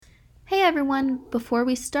Hey everyone! Before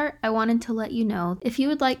we start, I wanted to let you know if you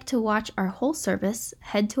would like to watch our whole service,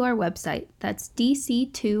 head to our website, that's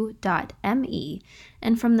dc2.me,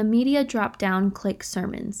 and from the media drop-down, click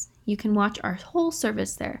Sermons. You can watch our whole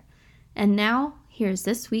service there. And now, here's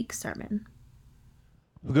this week's sermon.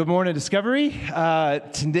 Well, good morning, Discovery.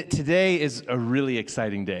 Today is a really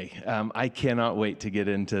exciting day. I cannot wait to get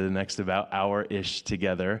into the next about hour-ish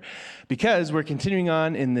together because we're continuing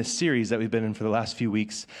on in this series that we've been in for the last few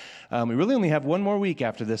weeks. We really only have one more week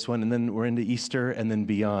after this one, and then we're into Easter and then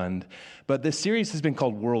beyond. But this series has been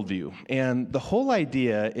called Worldview, and the whole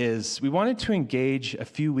idea is we wanted to engage a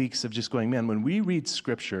few weeks of just going, man, when we read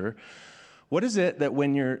Scripture, what is it that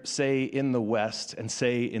when you're, say, in the West and,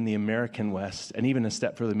 say, in the American West, and even a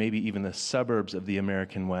step further, maybe even the suburbs of the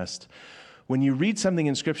American West, when you read something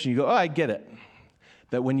in Scripture, you go, oh, I get it.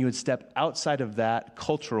 That when you would step outside of that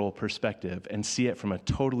cultural perspective and see it from a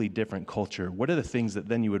totally different culture, what are the things that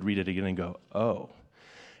then you would read it again and go, oh,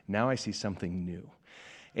 now I see something new?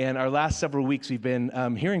 And our last several weeks, we've been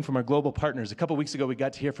hearing from our global partners. A couple weeks ago, we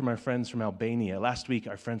got to hear from our friends from Albania. Last week,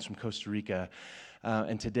 our friends from Costa Rica.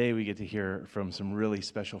 And today we get to hear from some really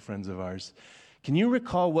special friends of ours. Can you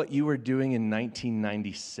recall what you were doing in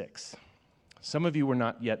 1996? Some of you were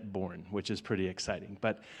not yet born, which is pretty exciting.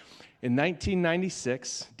 But in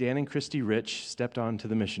 1996, Dan and Christy Rich stepped onto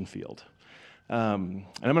the mission field. And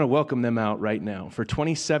I'm going to welcome them out right now. For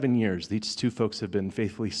 27 years, these two folks have been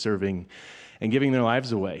faithfully serving and giving their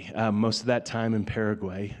lives away, most of that time in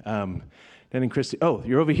Paraguay. Dan and Christy, oh,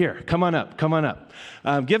 you're over here. Come on up, come on up.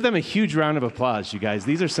 Give them a huge round of applause, you guys.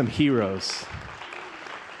 These are some heroes.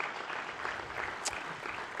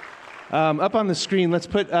 Up on the screen, let's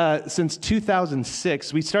put, since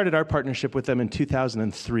 2006, we started our partnership with them in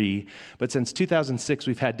 2003, but since 2006,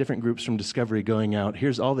 we've had different groups from Discovery going out.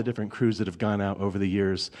 Here's all the different crews that have gone out over the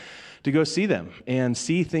years to go see them and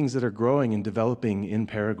see things that are growing and developing in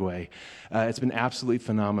Paraguay. It's been absolutely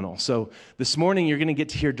phenomenal. So this morning, you're going to get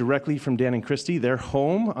to hear directly from Dan and Christy. They're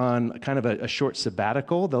home on kind of a short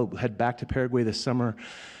sabbatical. They'll head back to Paraguay this summer.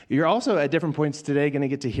 You're also, at different points today, going to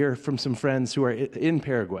get to hear from some friends who are in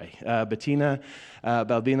Paraguay, Bettina,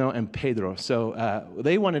 Balbino, and Pedro. So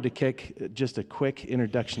they wanted to kick just a quick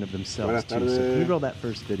introduction of themselves, too. So can you roll that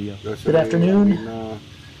first video? Good afternoon.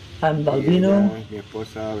 I'm Balbino,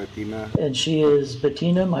 and she is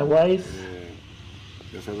Bettina, my wife.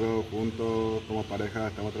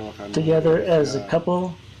 Together as a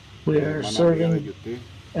couple, we are serving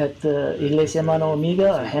at the Iglesia Mano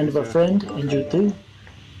Amiga, a hand of a friend in Jutu.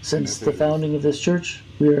 Since the founding of this church,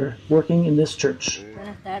 we are working in this church.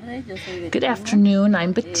 Good afternoon,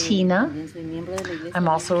 I'm Bettina. I'm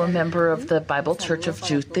also a member of the Bible Church of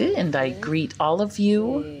Jutu, and I greet all of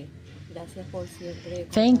you.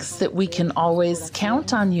 Thanks that we can always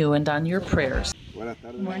count on you and on your prayers.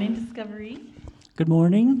 Good morning, Discovery. Good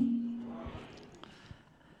morning.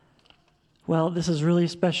 Well, this is really a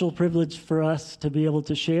special privilege for us to be able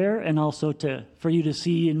to share and also for you to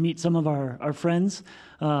see and meet some of our friends.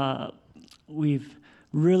 We've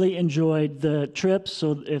really enjoyed the trips,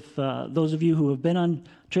 so if those of you who have been on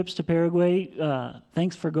trips to Paraguay,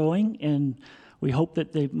 thanks for going, and we hope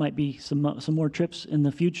that there might be some more trips in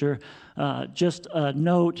the future. Just a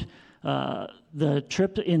note, the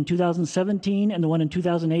trip in 2017 and the one in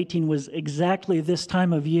 2018 was exactly this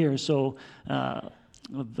time of year, so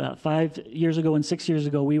about 5 years ago and 6 years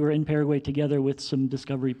ago, we were in Paraguay together with some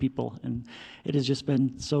Discovery people, and it has just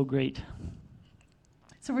been so great.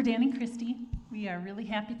 So we're Dan and Christy. We are really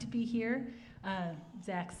happy to be here.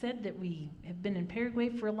 Zach said that we have been in Paraguay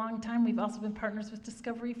for a long time. We've also been partners with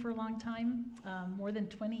Discovery for a long time, more than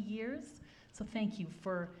 20 years. So thank you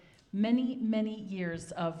for many, many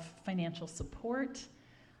years of financial support,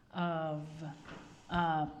 of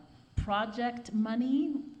project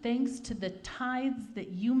money. Thanks to the tithes that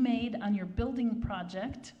you made on your building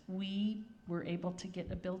project, we were able to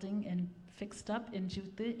get a building and fixed up in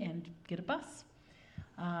Jutu and get a bus.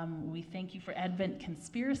 We thank you for Advent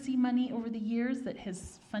Conspiracy money over the years that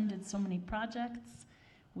has funded so many projects.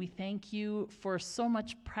 We thank you for so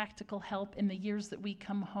much practical help in the years that we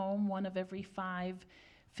come home, 1 of every 5,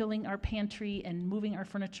 filling our pantry and moving our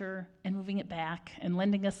furniture and moving it back and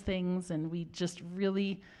lending us things, and we just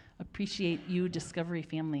really appreciate you, Discovery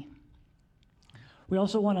family. We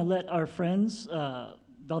also want to let our friends,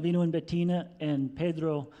 Balbino and Bettina and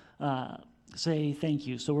Pedro, say thank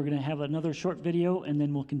you. So we're going to have another short video, and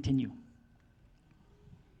then we'll continue.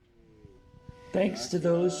 Thanks to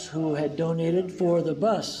those who had donated for the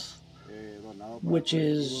bus, which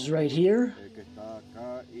is right here.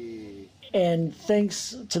 And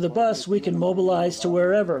thanks to the bus, we can mobilize to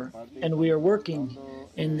wherever. And we are working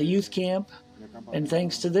in the youth camp, And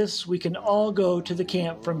thanks to this, we can all go to the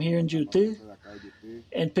camp from here in Jutu,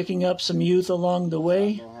 and picking up some youth along the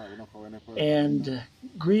way. And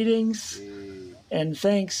greetings and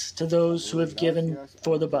thanks to those who have given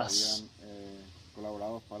for the bus.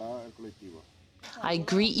 I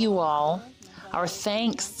greet you all. Our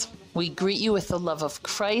thanks. We greet you with the love of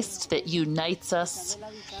Christ that unites us.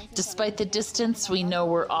 Despite the distance, we know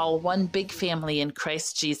we're all one big family in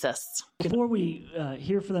Christ Jesus. Before we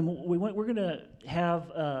hear from them, we're going to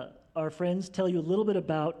have our friends tell you a little bit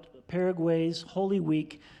about Paraguay's Holy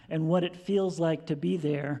Week and what it feels like to be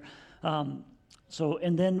there.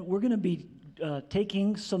 And then we're going to be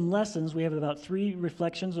taking some lessons. We have about 3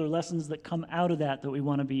 reflections or lessons that come out of that we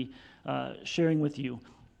want to be sharing with you.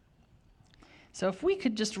 So if we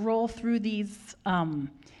could just roll through these,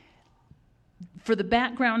 for the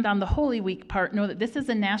background on the Holy Week part, know that this is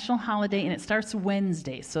a national holiday and it starts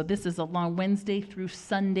Wednesday. So this is a long Wednesday through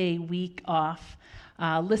Sunday week off.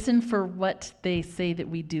 Listen for what they say that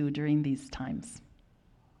we do during these times.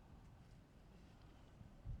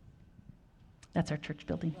 That's our church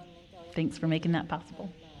building. Thanks for making that possible.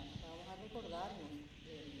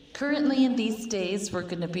 Currently in these days, we're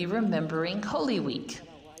going to be remembering Holy Week.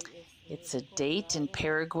 It's a date in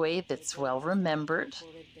Paraguay that's well remembered,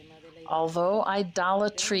 although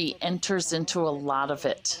idolatry enters into a lot of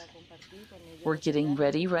it. We're getting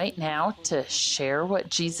ready right now to share what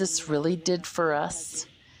Jesus really did for us.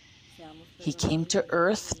 He came to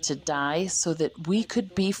earth to die so that we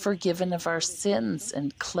could be forgiven of our sins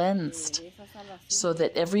and cleansed, so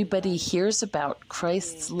that everybody hears about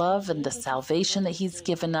Christ's love and the salvation that he's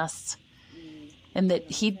given us, and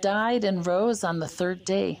that he died and rose on the 3rd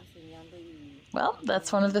day. Well,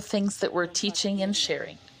 that's one of the things that we're teaching and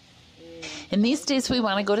sharing. In these days, we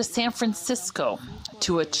want to go to San Francisco,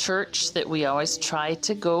 to a church that we always try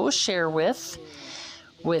to go share with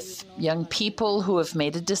young people who have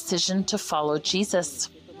made a decision to follow Jesus,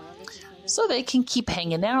 so they can keep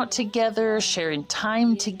hanging out together, sharing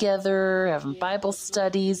time together, having Bible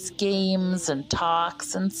studies, games, and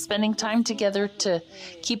talks, and spending time together to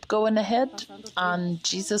keep going ahead on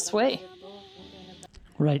Jesus' way.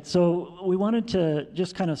 Right. So we wanted to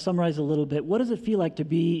just kind of summarize a little bit. What does it feel like to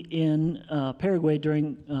be in Paraguay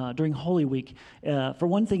during Holy Week? For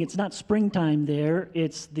one thing, it's not springtime there.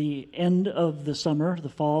 It's the end of the summer, the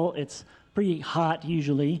fall. It's pretty hot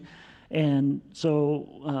usually. And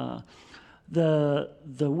so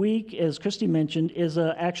the week, as Christy mentioned, is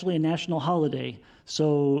actually a national holiday.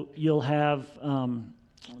 So you'll have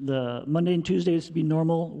the Monday and Tuesdays to be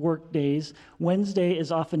normal work days. Wednesday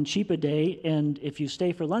is often chipa day, and if you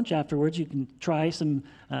stay for lunch afterwards, you can try some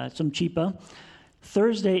chipa.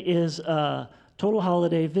 Thursday is a total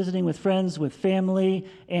holiday, visiting with friends, with family,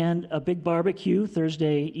 and a big barbecue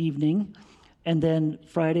Thursday evening. And then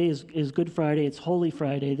Friday is Good Friday. It's Holy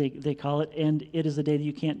Friday, they call it, and it is the day that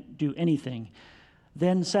you can't do anything.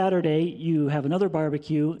 Then Saturday, you have another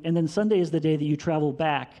barbecue, and then Sunday is the day that you travel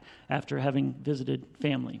back after having visited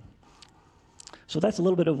family. So that's a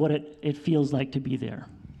little bit of what it feels like to be there.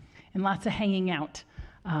 And lots of hanging out.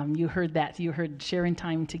 You heard that. You heard sharing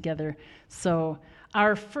time together. So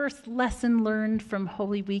our first lesson learned from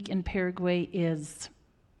Holy Week in Paraguay is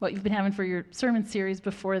what you've been having for your sermon series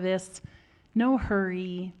before this. No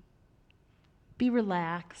hurry. Be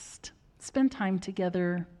relaxed. Spend time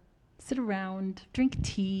together. Sit around, drink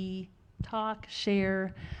tea, talk,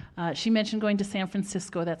 share. She mentioned going to San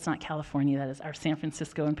Francisco. That's not California. That is our San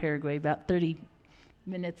Francisco in Paraguay, about 30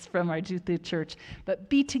 minutes from our Juthu church. But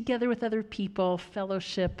be together with other people,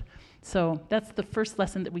 fellowship. So that's the first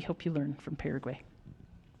lesson that we hope you learn from Paraguay.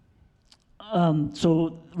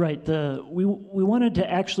 We wanted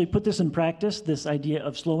to actually put this in practice, this idea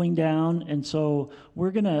of slowing down, and so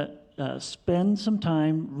we're going to spend some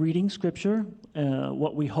time reading Scripture,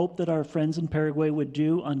 what we hope that our friends in Paraguay would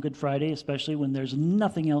do on Good Friday, especially when there's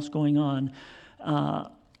nothing else going on,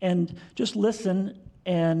 and just listen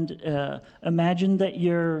and imagine that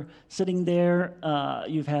you're sitting there,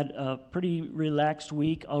 you've had a pretty relaxed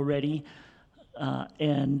week already,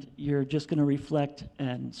 and you're just going to reflect.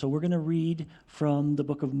 And so we're going to read from the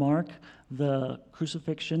book of Mark, the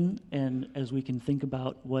crucifixion, and as we can think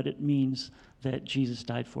about what it means that Jesus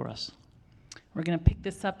died for us. We're going to pick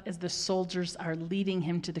this up as the soldiers are leading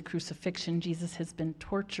him to the crucifixion. Jesus has been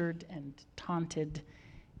tortured and taunted,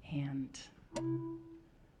 and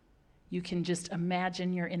you can just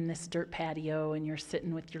imagine you're in this dirt patio and you're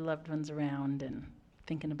sitting with your loved ones around and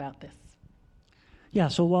thinking about this. Yeah,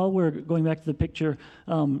 so while we're going back to the picture,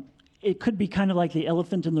 it could be kind of like the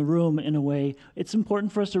elephant in the room in a way. It's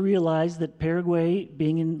important for us to realize that Paraguay,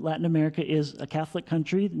 being in Latin America, is a Catholic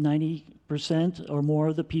country. 90% or more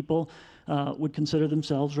of the people would consider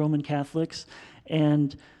themselves Roman Catholics.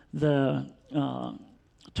 And to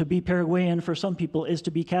be Paraguayan for some people is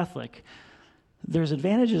to be Catholic. There's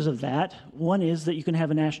advantages of that. One is that you can have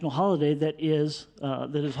a national holiday that is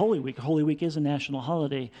Holy Week. Holy Week is a national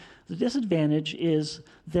holiday. The disadvantage is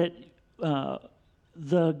that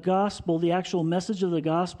the gospel, the actual message of the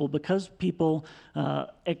gospel, because people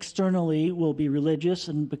externally will be religious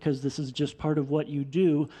and because this is just part of what you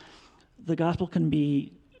do, the gospel can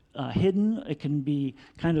be hidden. It can be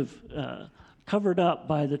kind of covered up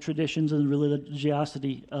by the traditions and the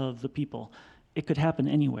religiosity of the people. It could happen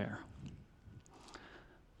anywhere.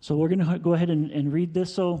 So we're going to go ahead and read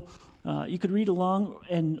this. So you could read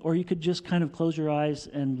along, or you could just kind of close your eyes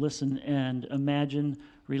and listen and imagine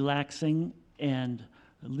relaxing and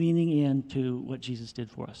leaning into what Jesus did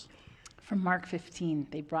for us. From Mark 15,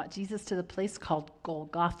 they brought Jesus to the place called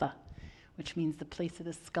Golgotha, which means the place of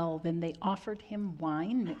the skull. Then they offered him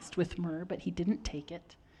wine mixed with myrrh, but he didn't take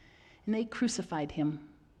it. And they crucified him.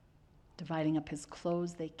 Dividing up his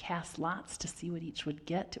clothes, they cast lots to see what each would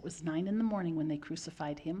get. It was 9 a.m. when they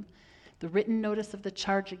crucified him. The written notice of the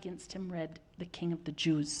charge against him read, "The King of the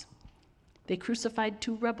Jews." They crucified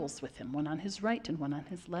 2 rebels with him, one on his right and one on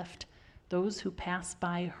his left. Those who passed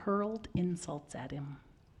by hurled insults at him.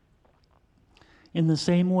 In the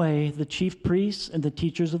same way, the chief priests and the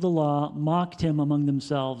teachers of the law mocked him among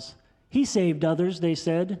themselves. "He saved others," they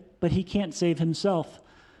said, "but he can't save himself.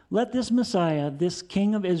 Let this Messiah, this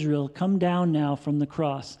King of Israel, come down now from the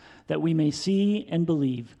cross, that we may see and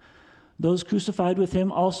believe." Those crucified with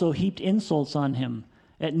him also heaped insults on him.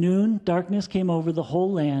 At noon, darkness came over the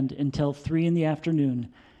whole land until 3 p.m.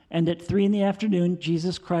 And at 3 p.m,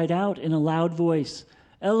 Jesus cried out in a loud voice,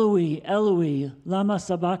 "Eloi, Eloi, lama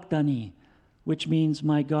sabachthani," which means,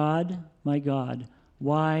 my God,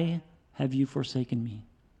 why have you forsaken me?"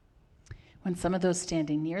 When some of those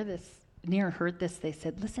standing near heard this, they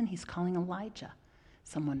said, "Listen, he's calling Elijah."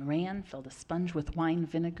 Someone ran, filled a sponge with wine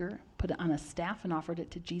vinegar, put it on a staff, and offered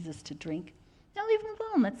it to Jesus to drink. "Now leave him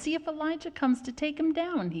alone. Let's see if Elijah comes to take him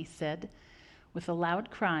down," he said. With a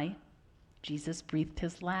loud cry, Jesus breathed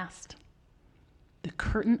his last. The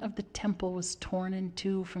curtain of the temple was torn in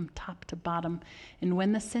two from top to bottom, and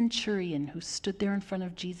when the centurion who stood there in front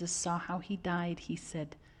of Jesus saw how he died, he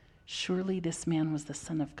said, "Surely this man was the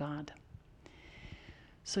Son of God."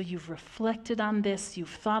 So you've reflected on this, you've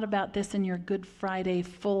thought about this in your Good Friday,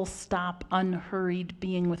 full stop, unhurried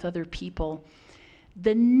being with other people.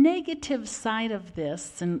 The negative side of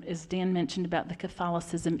this, and as Dan mentioned about the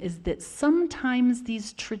Catholicism, is that sometimes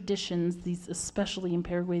these traditions, especially in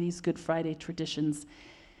Paraguay, these Good Friday traditions,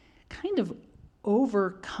 kind of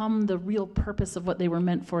overcome the real purpose of what they were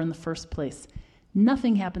meant for in the first place.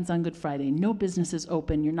 Nothing happens on Good Friday. No business is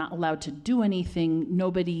open. You're not allowed to do anything.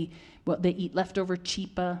 They eat leftover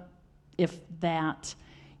chipa, if that.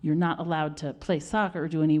 You're not allowed to play soccer or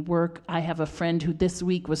do any work. I have a friend who this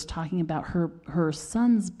week was talking about her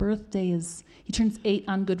son's birthday he turns 8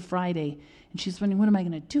 on Good Friday. And she's wondering, what am I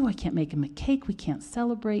going to do? I can't make him a cake. We can't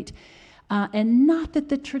celebrate. And not that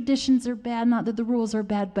the traditions are bad, not that the rules are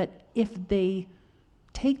bad, but if they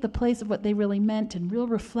take the place of what they really meant and real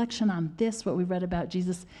reflection on this, what we read about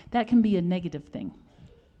Jesus, that can be a negative thing.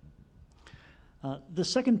 The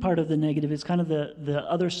second part of the negative is kind of the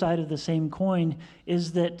other side of the same coin,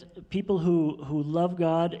 is that people who love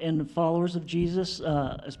God and followers of Jesus,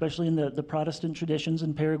 especially in the Protestant traditions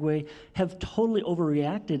in Paraguay, have totally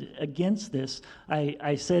overreacted against this.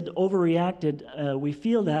 I said overreacted. We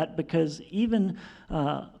feel that because even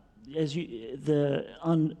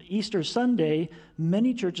on Easter Sunday,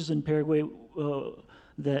 many churches in Paraguay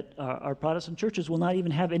that are Protestant churches will not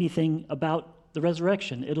even have anything about the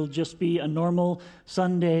resurrection. It'll just be a normal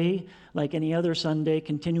Sunday, like any other Sunday,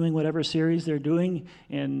 continuing whatever series they're doing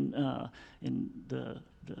in the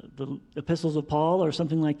epistles of Paul or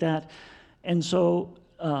something like that. And so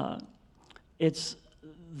as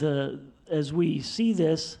we see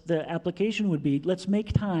this, the application would be, let's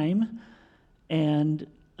make time, and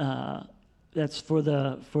that's for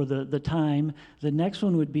the time. The next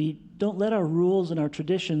one would be, don't let our rules and our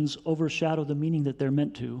traditions overshadow the meaning that they're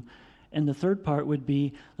meant to. And the third part would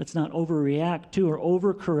be, let's not overreact to or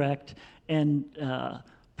overcorrect and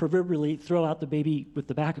proverbially throw out the baby with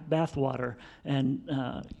the bathwater. And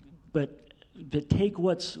but take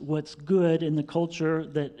what's good in the culture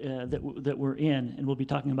that we're in, and we'll be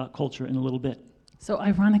talking about culture in a little bit. So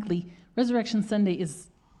ironically, Resurrection Sunday is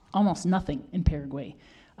almost nothing in Paraguay.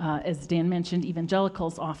 As Dan mentioned,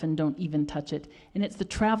 evangelicals often don't even touch it. And it's the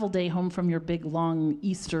travel day home from your big, long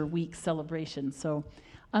Easter week celebration. So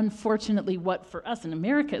unfortunately, what for us in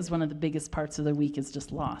America is one of the biggest parts of the week is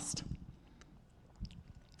just lost.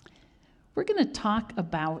 We're going to talk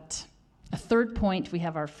about a third point. We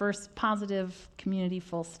have our first positive, community,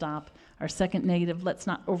 full stop. Our second negative, let's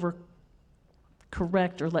not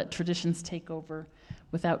overcorrect or let traditions take over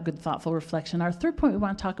without good, thoughtful reflection. Our third point, we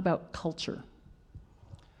want to talk about culture.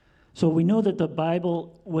 So we know that the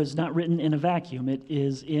Bible was not written in a vacuum. It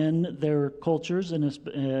is in their cultures, and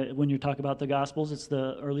when you talk about the Gospels, it's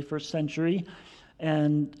the early first century,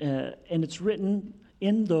 and it's written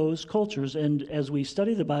in those cultures. And as we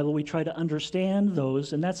study the Bible, we try to understand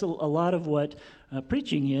those, and that's a lot of what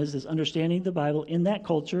preaching is understanding the Bible in that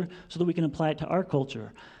culture so that we can apply it to our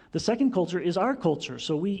culture. The second culture is our culture.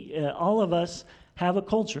 So we, all of us, have a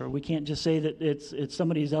culture. We can't just say that it's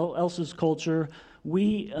somebody else's culture.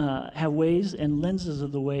 We have ways and lenses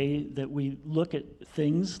of the way that we look at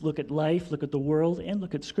things, look at life, look at the world, and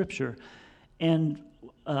look at Scripture. And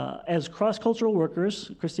as cross-cultural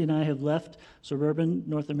workers, Christy and I have left suburban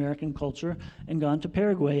North American culture and gone to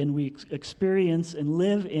Paraguay, and we experience and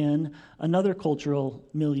live in another cultural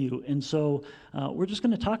milieu. And so we're just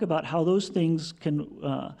going to talk about how those things can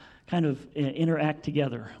kind of interact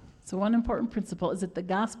together. So one important principle is that the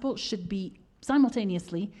gospel should be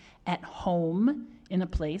simultaneously at home in a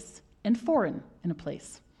place and foreign in a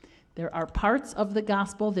place. There are parts of the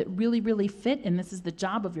gospel that really, really fit, and this is the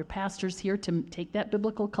job of your pastors here to take that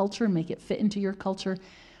biblical culture and make it fit into your culture.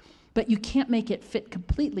 But you can't make it fit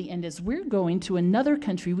completely. And as we're going to another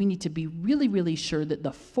country, we need to be really, really sure that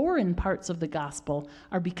the foreign parts of the gospel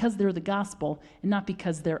are because they're the gospel and not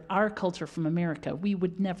because they're our culture from America. We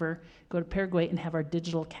would never go to Paraguay and have our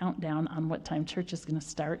digital countdown on what time church is going to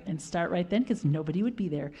start and start right then because nobody would be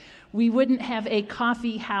there. We wouldn't have a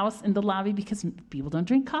coffee house in the lobby because people don't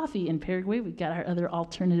drink coffee in Paraguay. We've got our other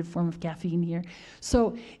alternative form of caffeine here.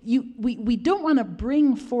 So we don't want to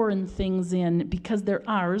bring foreign things in because they're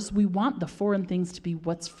ours. We want the foreign things to be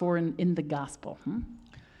what's foreign in the gospel.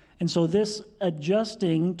 And so this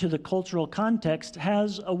adjusting to the cultural context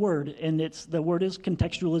has a word, and the word is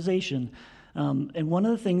contextualization. And one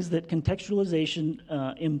of the things that contextualization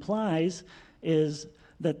implies is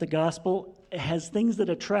that the gospel has things that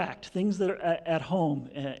attract, things that are at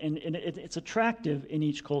home, and it's attractive in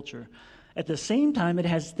each culture. At the same time, it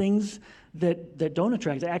has things that don't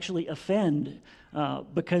attract, that actually offend,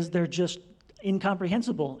 because they're just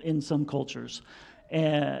incomprehensible in some cultures.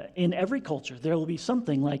 In every culture, there will be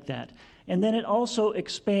something like that. And then it also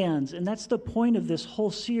expands, and that's the point of this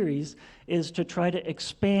whole series, is to try to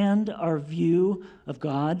expand our view of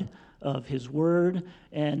God, of His Word,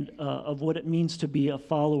 and of what it means to be a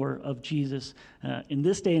follower of Jesus in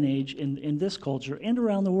this day and age, in this culture, and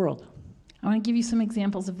around the world. I want to give you some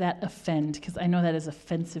examples of that offend, because I know that is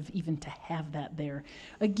offensive even to have that there.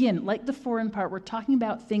 Again, like the foreign part, we're talking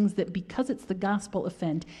about things that, because it's the gospel,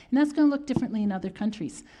 offend. And that's going to look differently in other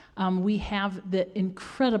countries. We have the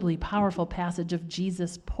incredibly powerful passage of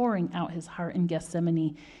Jesus pouring out his heart in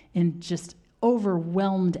Gethsemane in just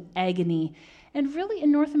overwhelmed agony. And really,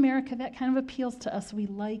 in North America, that kind of appeals to us. We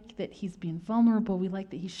like that he's being vulnerable. We like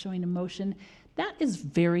that he's showing emotion. That is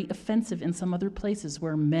very offensive in some other places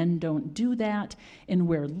where men don't do that and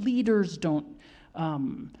where leaders don't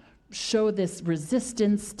show this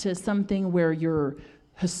resistance to something, where your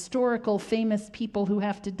historical famous people who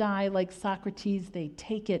have to die, like Socrates, they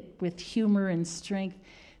take it with humor and strength.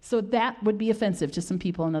 So that would be offensive to some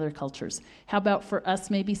people in other cultures. How about for us,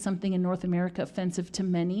 maybe something in North America offensive to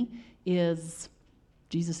many is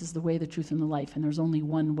Jesus is the way, the truth, and the life, and there's only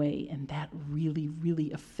one way, and that really,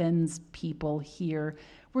 really offends people here.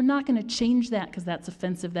 We're not going to change that because that's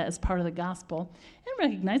offensive. That is part of the gospel. And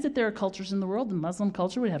recognize that there are cultures in the world, the Muslim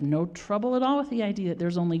culture would have no trouble at all with the idea that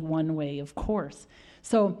there's only one way, of course.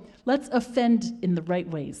 So let's offend in the right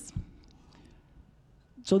ways.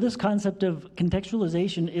 So this concept of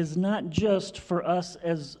contextualization is not just for us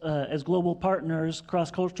as global partners,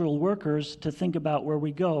 cross-cultural workers, to think about where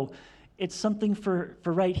we go. It's something for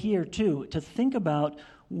right here, too, to think about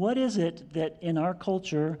what is it that in our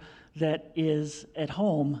culture that is at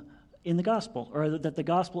home in the gospel, or that the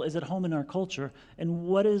gospel is at home in our culture, and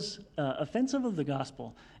what is offensive of the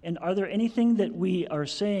gospel? And are there anything that we are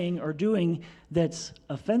saying or doing that's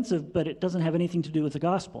offensive, but it doesn't have anything to do with the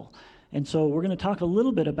gospel? And so we're going to talk a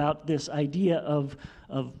little bit about this idea of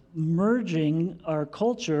merging our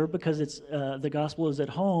culture, because it's the gospel is at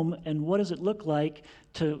home, and what does it look like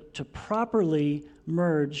to properly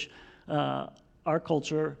merge our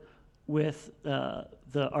culture with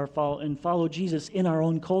follow Jesus in our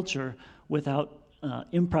own culture without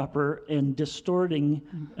improper and distorting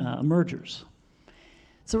mergers.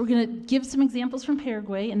 So we're going to give some examples from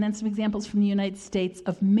Paraguay and then some examples from the United States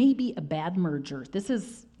of maybe a bad merger. This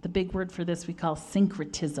is the big word for this we call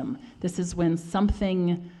syncretism. This is when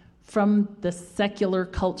something from the secular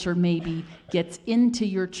culture maybe gets into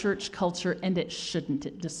your church culture and it shouldn't.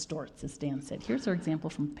 It distorts, as Dan said. Here's our example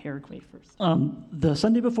from Paraguay first. The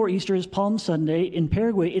Sunday before Easter is Palm Sunday. In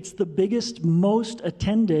Paraguay, it's the biggest, most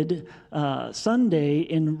attended Sunday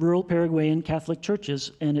in rural Paraguayan Catholic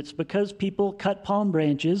churches, and it's because people cut palm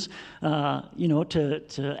branches,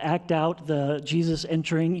 to act out the Jesus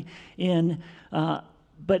entering in.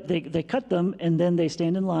 But they cut them, and then they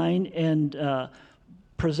stand in line and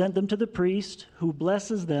present them to the priest, who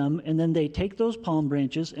blesses them, and then they take those palm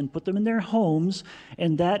branches and put them in their homes,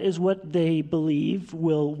 and that is what they believe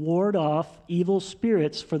will ward off evil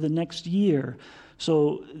spirits for the next year.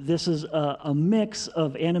 So this is a mix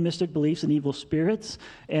of animistic beliefs and evil spirits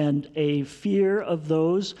and a fear of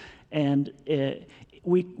those, and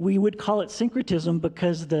we would call it syncretism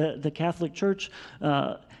because the Catholic Church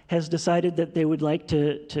has decided that they would like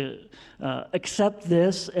to accept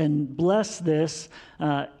this and bless this,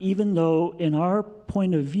 even though in our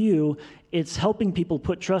point of view, it's helping people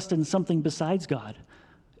put trust in something besides God.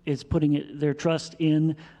 It's putting their trust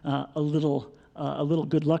in a little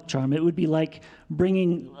good luck charm. It would be like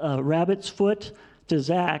bringing rabbit's foot to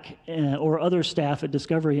Zach or other staff at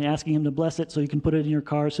Discovery and asking him to bless it so you can put it in your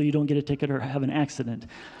car so you don't get a ticket or have an accident.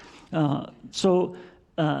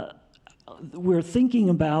 We're thinking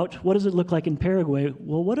about what does it look like in Paraguay?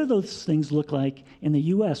 Well, what do those things look like in the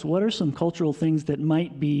U.S.? What are some cultural things that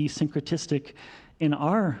might be syncretistic in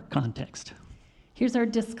our context? Here's our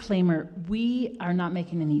disclaimer. We are not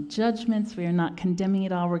making any judgments. We are not condemning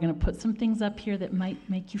it all. We're going to put some things up here that might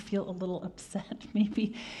make you feel a little upset,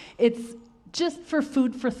 maybe. It's just for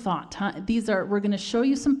food for thought. Huh? We're going to show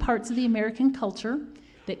you some parts of the American culture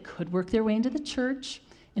that could work their way into the church,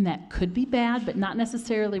 and that could be bad, but not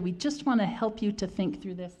necessarily. We just want to help you to think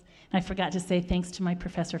through this. And I forgot to say thanks to my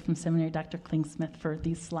professor from seminary, Dr. Klingsmith, for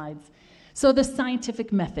these slides. So the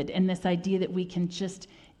scientific method and this idea that we can just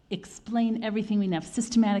explain everything. We have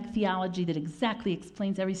systematic theology that exactly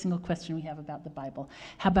explains every single question we have about the Bible.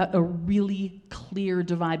 How about a really clear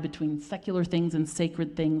divide between secular things and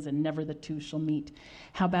sacred things, and never the two shall meet?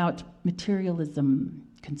 How about materialism,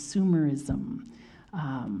 consumerism?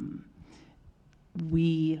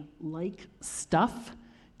 We like stuff.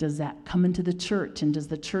 Does that come into the church? And does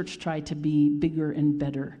the church try to be bigger and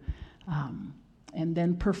better? And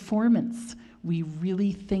then performance. We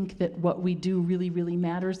really think that what we do really, really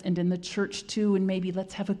matters. And in the church too, and maybe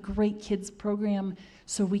let's have a great kids program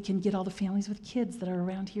so we can get all the families with kids that are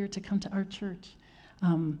around here to come to our church.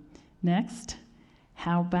 Next,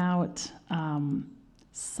 how about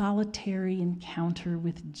solitary encounter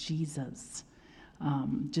with Jesus?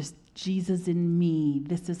 Just Jesus in me.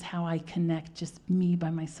 This is how I connect, just me by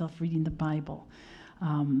myself reading the Bible.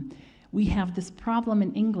 We have this problem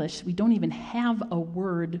in English. We don't even have a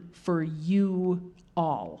word for you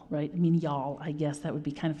all, right? I mean, y'all, I guess that would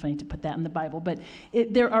be kind of funny to put that in the Bible. But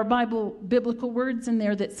there are biblical words in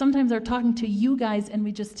there that sometimes are talking to you guys, and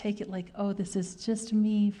we just take it like, oh, this is just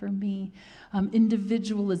me for me.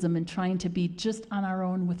 Individualism and trying to be just on our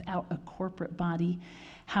own without a corporate body.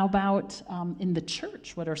 How about in the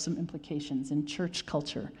church? What are some implications in church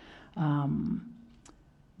culture?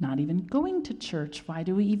 Not even going to church. Why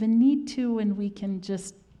do we even need to? And we can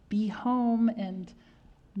just be home and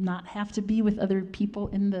not have to be with other people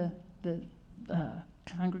in the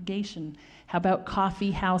congregation. How about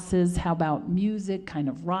coffee houses? How about music, kind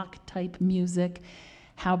of rock type music?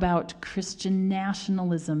 How about Christian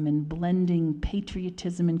nationalism and blending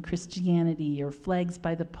patriotism and Christianity, or flags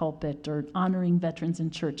by the pulpit, or honoring veterans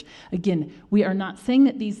in church? Again, we are not saying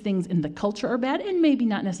that these things in the culture are bad, and maybe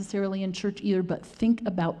not necessarily in church either, but think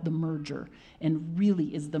about the merger. And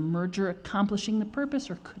really, is the merger accomplishing the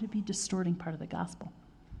purpose, or could it be distorting part of the gospel?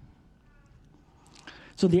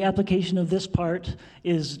 So the application of this part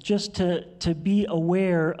is just to be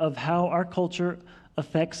aware of how our culture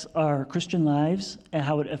affects our Christian lives and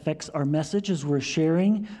how it affects our message as we're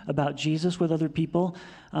sharing about Jesus with other people,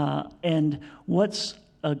 and what's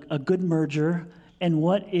a good merger and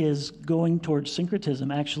what is going towards syncretism,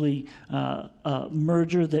 actually a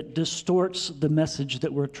merger that distorts the message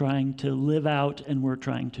that we're trying to live out and we're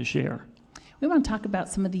trying to share. We want to talk about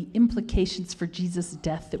some of the implications for Jesus'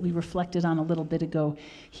 death that we reflected on a little bit ago.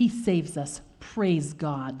 He saves us. Praise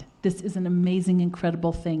God. This is an amazing,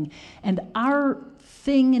 incredible thing. And our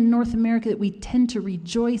thing in North America that we tend to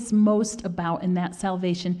rejoice most about in that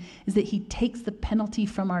salvation is that he takes the penalty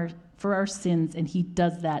from our for our sins, and he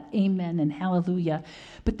does that. Amen and hallelujah.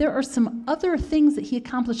 But there are some other things that he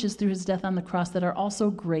accomplishes through his death on the cross that are also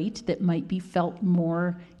great, that might be felt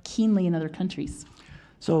more keenly in other countries.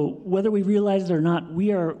 So whether we realize it or not,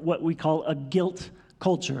 we are what we call a guilt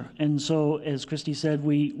culture. And so, as Christy said,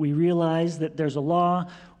 we realize that there's a law.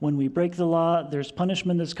 When we break the law, there's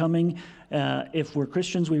punishment that's coming. If we're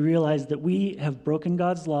Christians, we realize that we have broken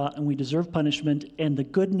God's law and we deserve punishment. And the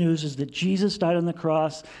good news is that Jesus died on the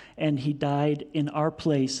cross and he died in our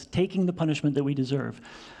place, taking the punishment that we deserve.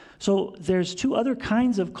 So there's two other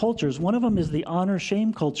kinds of cultures. One of them is the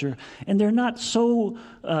honor-shame culture, and they're not so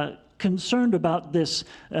concerned about this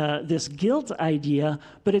guilt idea,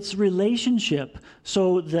 but it's relationship.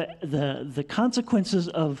 So the consequences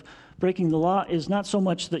of breaking the law is not so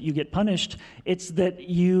much that you get punished, it's that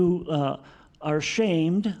you are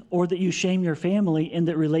shamed, or that you shame your family, and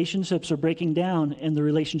that relationships are breaking down, and the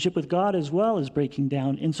relationship with God as well is breaking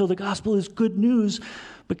down. And so the gospel is good news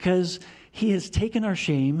because he has taken our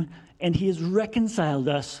shame and he has reconciled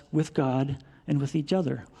us with God and with each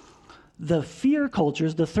other. The fear culture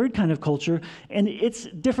is the third kind of culture, and it's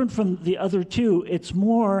different from the other two. It's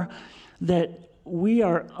more that we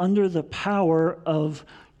are under the power of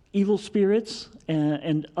evil spirits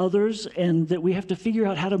and others, and that we have to figure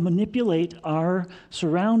out how to manipulate our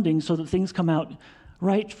surroundings so that things come out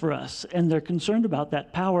right for us. And they're concerned about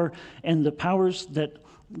that power and the powers that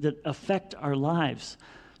affect our lives.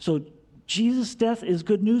 So Jesus' death is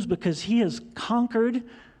good news because he has conquered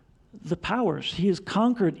the powers. He has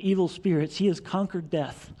conquered evil spirits. He has conquered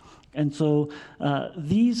death. And so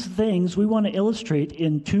these things we want to illustrate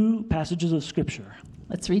in two passages of Scripture.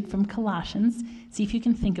 Let's read from Colossians. See if you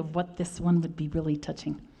can think of what this one would be really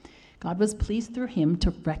touching. God was pleased through him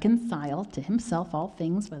to reconcile to himself all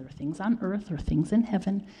things, whether things on earth or things in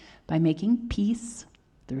heaven, by making peace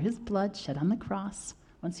through his blood shed on the cross.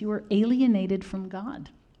 Once you were alienated from God,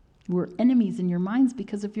 you were enemies in your minds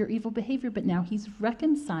because of your evil behavior, but now he's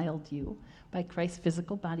reconciled you by Christ's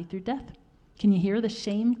physical body through death. Can you hear the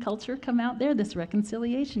shame culture come out there? This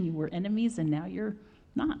reconciliation. You were enemies and now you're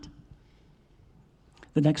not.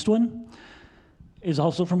 The next one is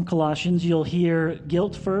also from Colossians. You'll hear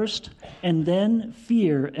guilt first and then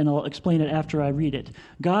fear, and I'll explain it after I read it.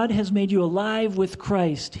 God has made you alive with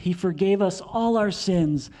Christ. He forgave us all our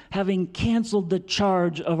sins, having canceled the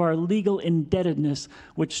charge of our legal indebtedness,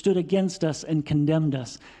 which stood against us and condemned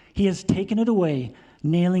us. He has taken it away,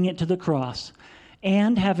 nailing it to the cross.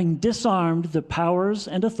 And having disarmed the powers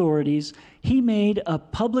and authorities, he made a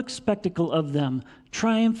public spectacle of them,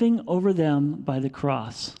 triumphing over them by the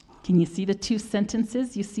cross. Can you see the two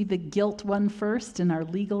sentences? You see the guilt one first and our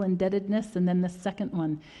legal indebtedness, and then the second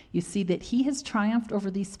one. You see that he has triumphed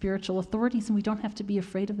over these spiritual authorities, and we don't have to be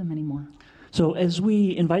afraid of them anymore. So as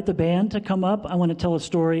we invite the band to come up, I want to tell a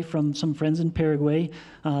story from some friends in Paraguay.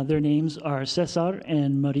 Their names are Cesar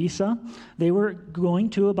and Marisa. They were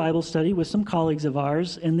going to a Bible study with some colleagues of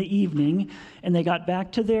ours in the evening, and they got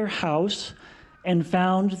back to their house and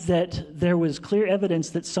found that there was clear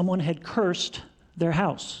evidence that someone had cursed their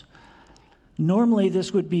house. Normally,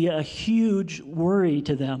 this would be a huge worry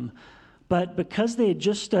to them, but because they had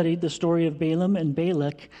just studied the story of Balaam and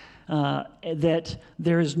Balak, that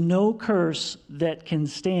there is no curse that can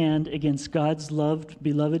stand against God's loved,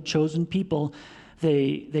 beloved, chosen people.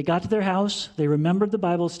 They got to their house, they remembered the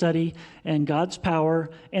Bible study and God's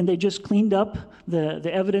power, and they just cleaned up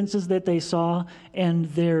the evidences that they saw, and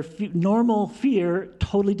their normal fear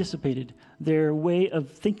totally dissipated. Their way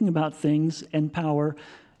of thinking about things and power,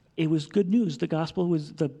 it was good news.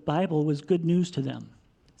 The Bible was good news to them.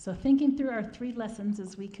 So thinking through our three lessons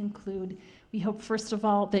as we conclude, we hope, first of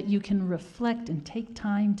all, that you can reflect and take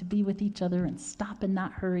time to be with each other and stop and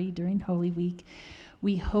not hurry during Holy Week.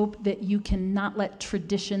 We hope that you can not let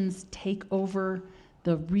traditions take over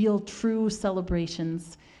the real, true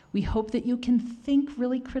celebrations. We hope that you can think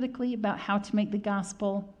really critically about how to make the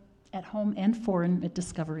gospel at home and foreign at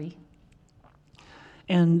Discovery.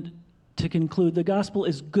 And to conclude, the gospel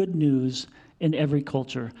is good news in every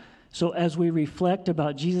culture. So as we reflect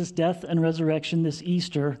about Jesus' death and resurrection this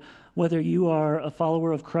Easter, whether you are a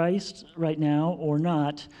follower of Christ right now or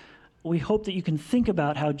not, we hope that you can think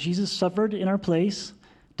about how Jesus suffered in our place,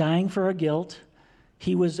 dying for our guilt.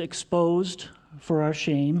 He was exposed for our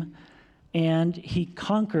shame, and he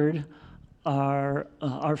conquered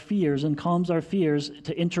our fears and calms our fears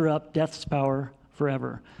to interrupt death's power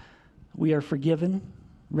forever. We are forgiven,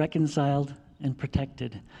 reconciled, and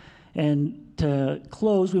protected. And to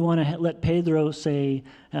close, we want to let Pedro say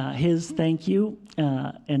his thank you,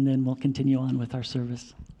 and then we'll continue on with our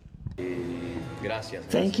service.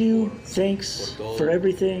 Thank you. Thanks for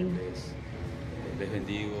everything.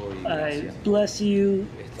 I bless you.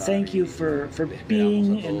 Thank you for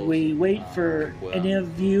being, and we wait for any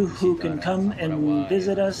of you who can come and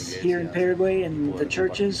visit us here in Paraguay and the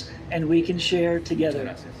churches, and we can share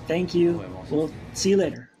together. Thank you. We'll see you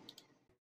later.